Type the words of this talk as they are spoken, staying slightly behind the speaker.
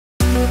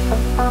Good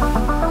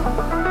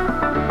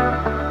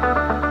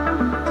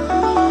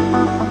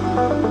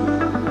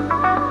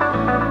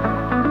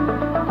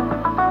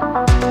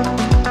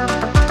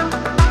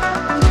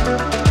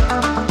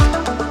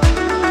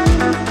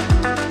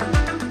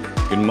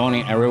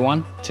morning,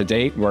 everyone.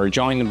 Today, we're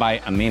joined by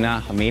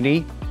Amina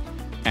Hamidi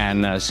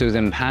and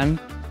Susan Pan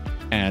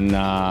and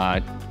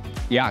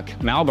Jacques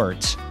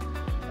Mulbert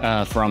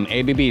from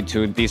ABB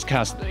to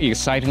discuss the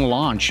exciting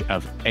launch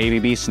of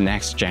ABB's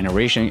next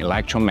generation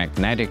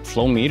electromagnetic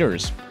flow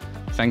meters.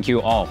 Thank you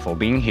all for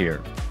being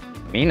here.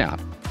 Amina,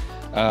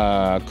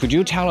 could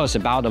you tell us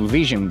about the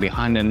vision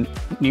behind the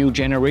new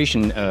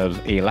generation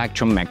of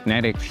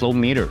electromagnetic flow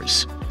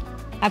meters?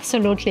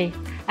 Absolutely.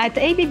 At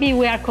ABB,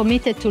 we are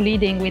committed to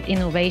leading with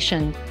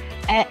innovation.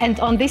 And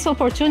on this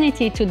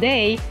opportunity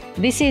today,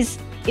 this is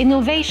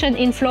innovation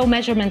in flow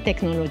measurement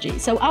technology.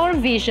 So our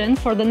vision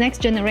for the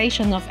next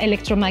generation of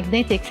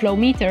electromagnetic flow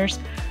meters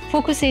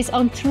focuses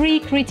on three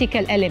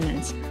critical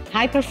elements: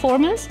 high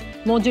performance,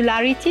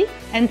 modularity,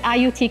 and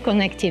IoT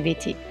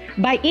connectivity.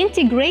 By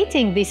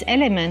integrating these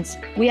elements,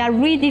 we are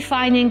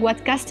redefining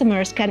what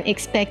customers can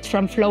expect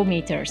from flow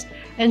meters,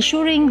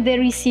 ensuring they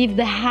receive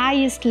the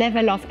highest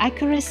level of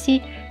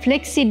accuracy,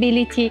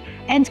 flexibility,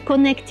 and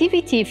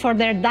connectivity for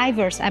their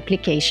diverse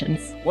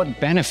applications. What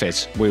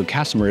benefits will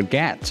customers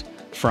get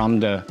from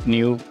the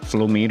new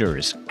flow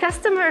meters?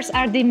 Customers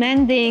are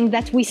demanding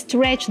that we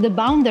stretch the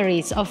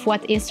boundaries of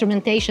what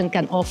instrumentation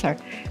can offer.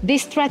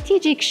 This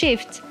strategic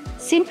shift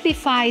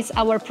simplifies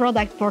our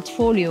product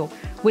portfolio.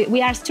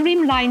 We are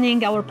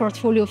streamlining our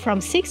portfolio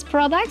from 6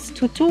 products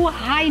to 2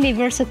 highly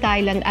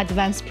versatile and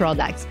advanced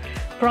products,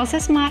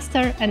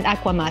 ProcessMaster and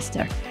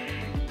AquaMaster.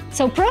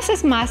 So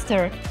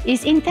ProcessMaster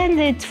is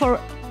intended for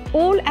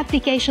all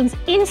applications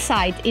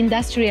inside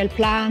industrial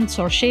plants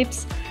or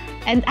ships,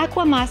 and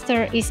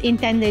AquaMaster is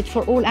intended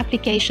for all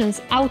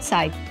applications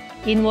outside,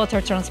 in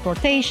water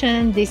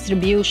transportation,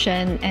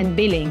 distribution, and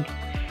billing.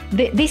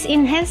 This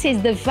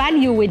enhances the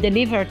value we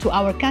deliver to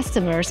our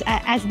customers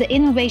as the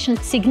innovation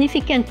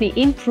significantly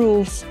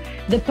improves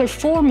the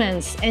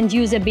performance and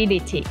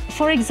usability.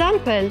 For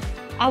example,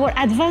 our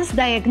advanced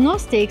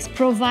diagnostics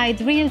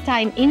provide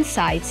real-time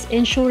insights,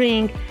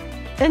 ensuring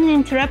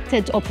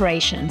uninterrupted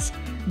operations.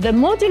 The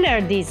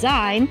modular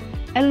design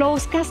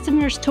allows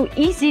customers to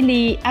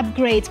easily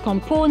upgrade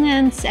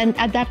components and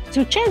adapt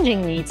to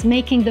changing needs,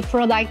 making the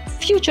product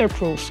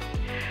future-proof.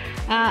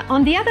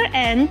 On the other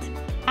end,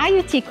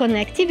 IoT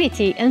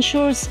connectivity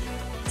ensures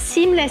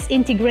seamless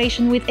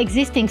integration with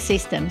existing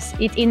systems.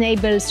 It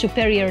enables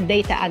superior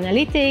data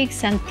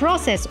analytics and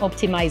process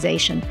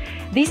optimization.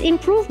 These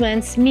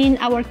improvements mean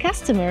our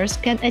customers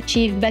can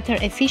achieve better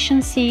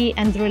efficiency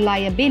and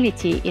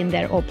reliability in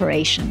their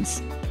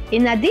operations.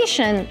 In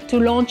addition to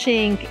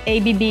launching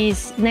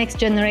ABB's next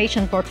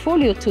generation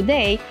portfolio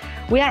today,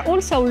 we are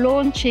also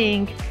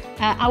launching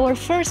our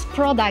first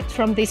product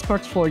from this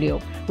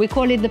portfolio. We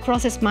call it the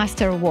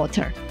ProcessMaster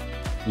Water.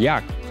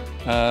 Jacques,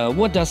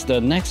 what does the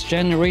next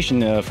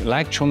generation of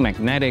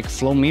electromagnetic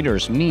flow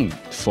meters mean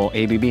for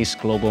ABB's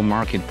global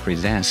market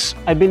presence?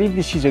 I believe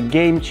this is a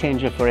game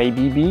changer for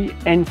ABB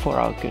and for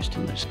our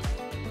customers.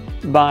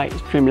 By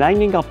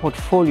streamlining our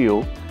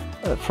portfolio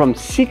from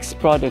 6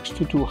 products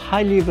to 2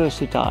 highly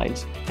versatile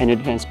and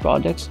advanced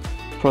products,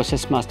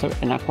 ProcessMaster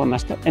and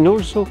AquaMaster, and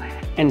also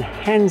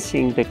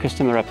enhancing the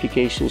customer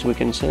applications we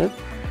can serve,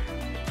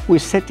 we're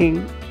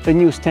setting a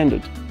new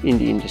standard in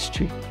the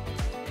industry.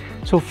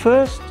 So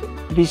first,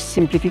 this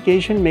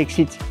simplification makes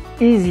it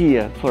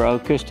easier for our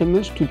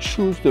customers to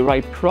choose the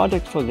right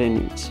product for their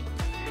needs.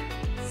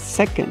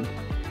 Second,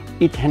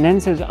 it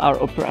enhances our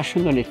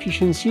operational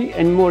efficiency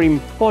and, more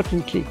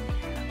importantly,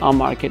 our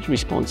market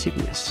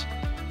responsiveness.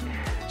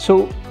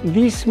 So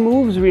these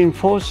moves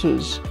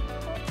reinforces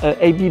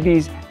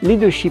ABB's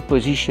leadership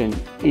position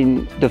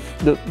in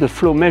the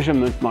flow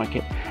measurement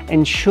market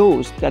and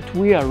shows that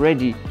we are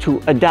ready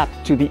to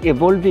adapt to the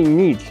evolving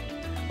needs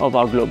of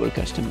our global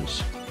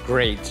customers.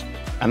 Great.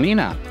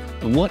 Amina,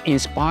 what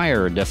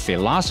inspired the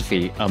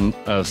philosophy of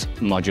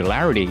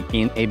modularity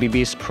in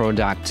ABB's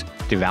product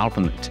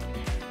development?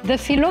 The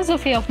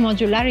philosophy of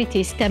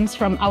modularity stems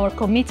from our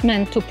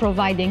commitment to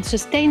providing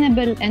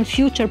sustainable and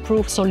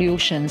future-proof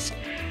solutions.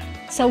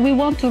 So we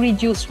want to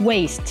reduce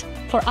waste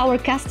for our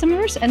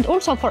customers and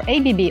also for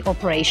ABB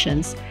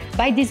operations.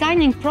 By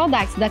designing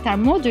products that are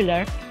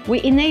modular,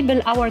 we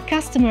enable our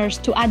customers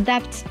to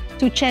adapt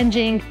to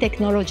changing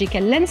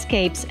technological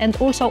landscapes and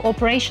also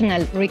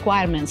operational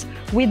requirements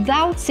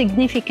without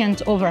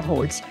significant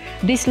overhauls.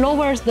 This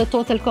lowers the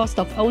total cost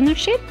of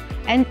ownership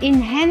and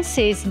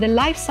enhances the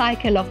life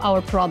cycle of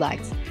our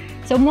products.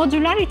 So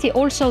modularity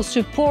also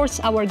supports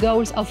our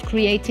goals of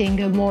creating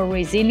a more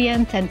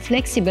resilient and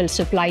flexible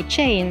supply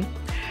chain,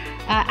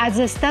 as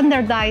a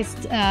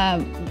standardized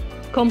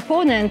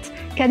component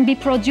can be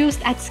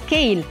produced at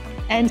scale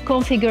and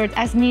configured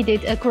as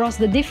needed across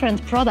the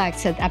different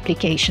products and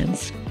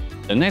applications.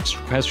 The next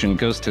question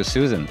goes to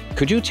Susan.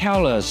 Could you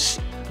tell us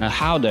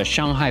how the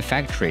Shanghai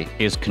Factory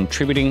is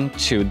contributing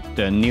to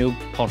the new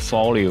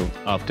portfolio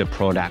of the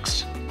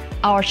products?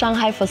 Our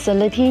Shanghai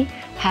facility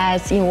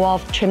has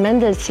evolved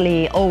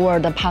tremendously over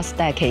the past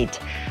decade,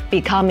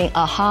 becoming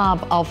a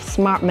hub of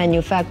smart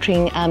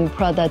manufacturing and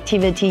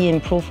productivity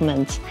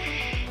improvements.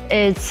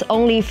 It's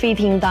only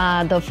fitting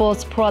that the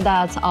first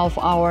products of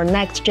our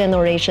next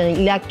generation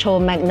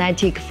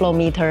electromagnetic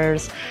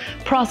flowmeters,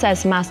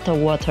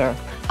 ProcessMaster water,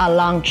 are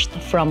launched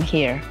from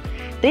here.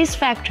 This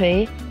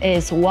factory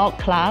is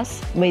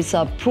world-class with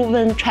a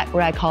proven track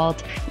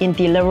record in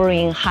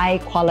delivering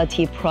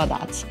high-quality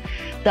products.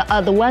 The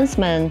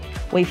advancement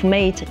we've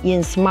made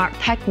in smart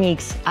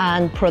techniques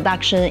and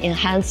production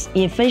enhanced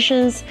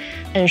efficiency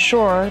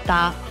ensure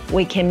that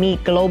we can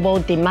meet global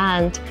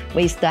demand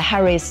with the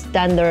highest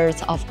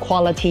standards of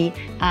quality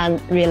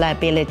and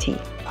reliability.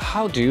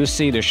 How do you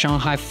see the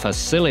Shanghai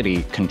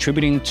facility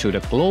contributing to the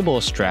global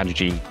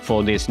strategy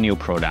for these new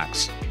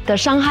products? The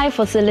Shanghai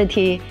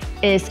facility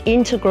is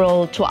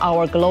integral to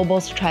our global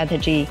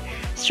strategy.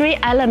 Three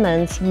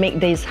elements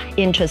make this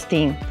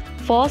interesting.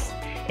 First,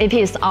 it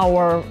is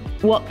our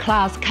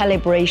world-class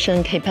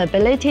calibration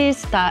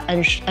capabilities that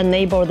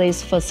enable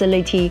this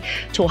facility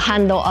to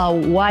handle a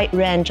wide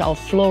range of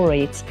flow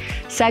rates.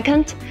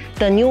 Second,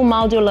 the new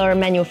modular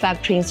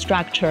manufacturing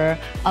structure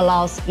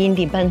allows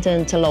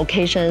independent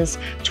locations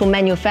to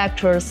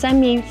manufacture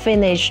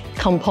semi-finished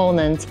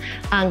components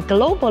and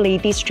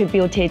globally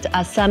distributed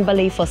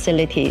assembly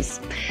facilities,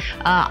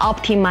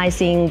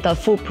 optimizing the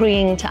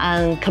footprint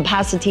and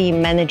capacity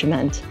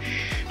management.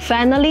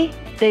 Finally,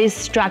 this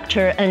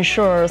structure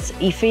ensures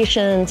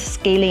efficient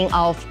scaling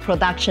of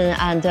production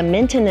and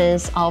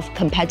maintenance of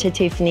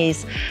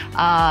competitiveness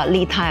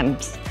lead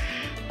times.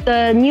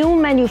 The new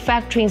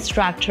manufacturing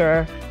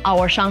structure,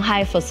 our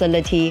Shanghai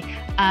facility,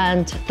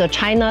 and the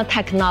China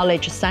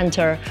Technology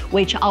Center,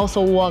 which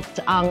also worked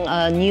on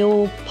a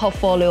new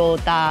portfolio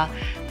that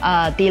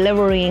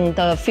delivering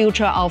the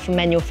future of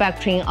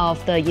manufacturing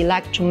of the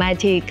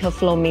electromagnetic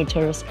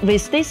flowmeters.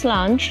 With this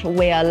launch,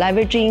 we are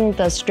leveraging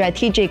the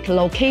strategic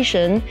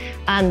location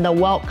and the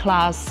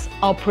world-class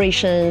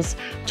operations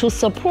to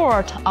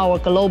support our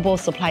global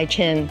supply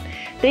chain.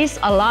 This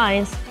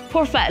aligns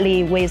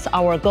perfectly with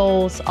our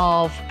goals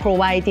of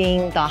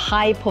providing the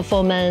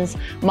high-performance,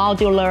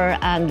 modular,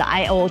 and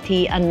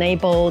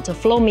IoT-enabled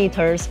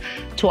flowmeters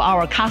to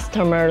our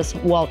customers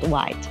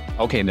worldwide.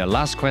 Okay, the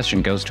last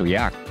question goes to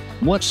Jacques.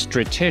 What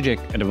strategic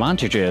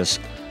advantages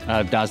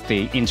does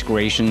the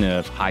integration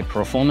of high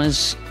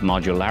performance,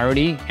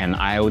 modularity, and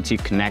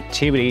IoT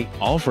connectivity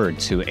offer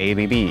to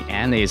ABB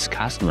and its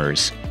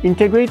customers?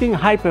 Integrating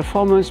high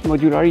performance,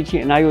 modularity,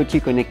 and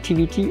IoT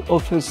connectivity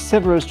offers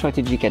several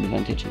strategic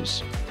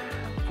advantages.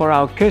 For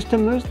our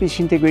customers, this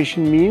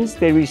integration means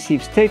they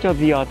receive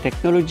state-of-the-art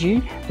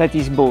technology that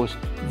is both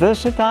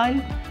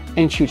versatile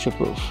and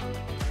future-proof.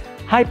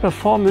 High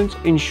performance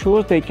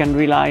ensures they can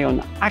rely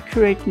on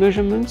accurate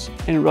measurements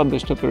and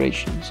robust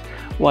operations,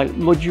 while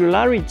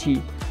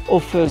modularity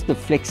offers the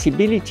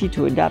flexibility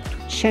to adapt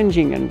to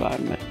changing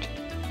environment.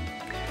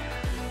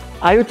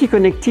 IoT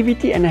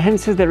connectivity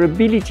enhances their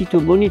ability to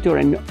monitor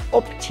and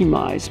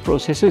optimize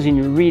processes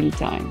in real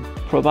time,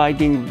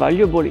 providing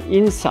valuable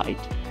insight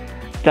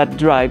that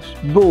drives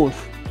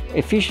both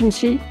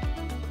efficiency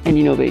and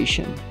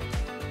innovation.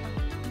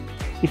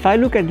 If I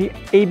look at the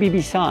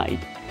ABB side,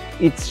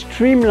 it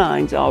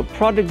streamlines our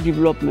product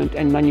development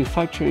and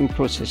manufacturing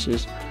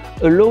processes,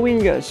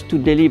 allowing us to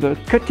deliver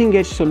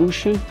cutting-edge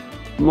solutions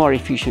more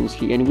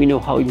efficiently, and we know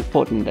how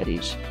important that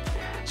is.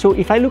 So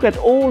if I look at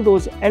all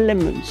those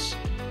elements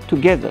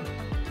together,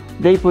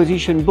 they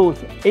position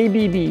both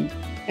ABB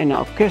and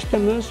our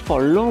customers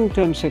for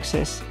long-term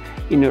success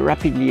in a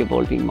rapidly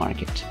evolving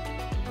market.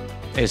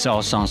 It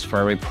all sounds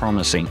very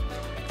promising.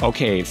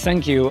 Okay,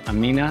 thank you,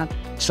 Amina.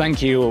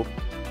 Thank you,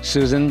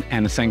 Susan,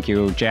 and thank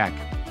you, Jacques,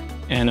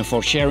 and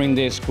for sharing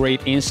these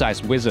great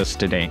insights with us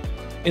today.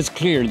 It's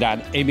clear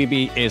that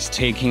ABB is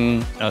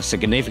taking a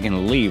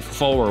significant leap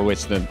forward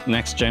with the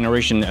next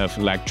generation of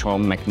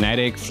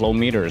electromagnetic flow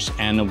meters,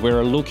 and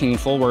we're looking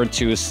forward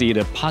to see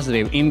the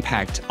positive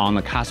impact on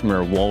the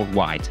customer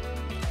worldwide.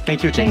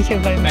 Thank you, James. Thank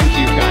you very much.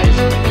 Thank you,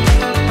 guys.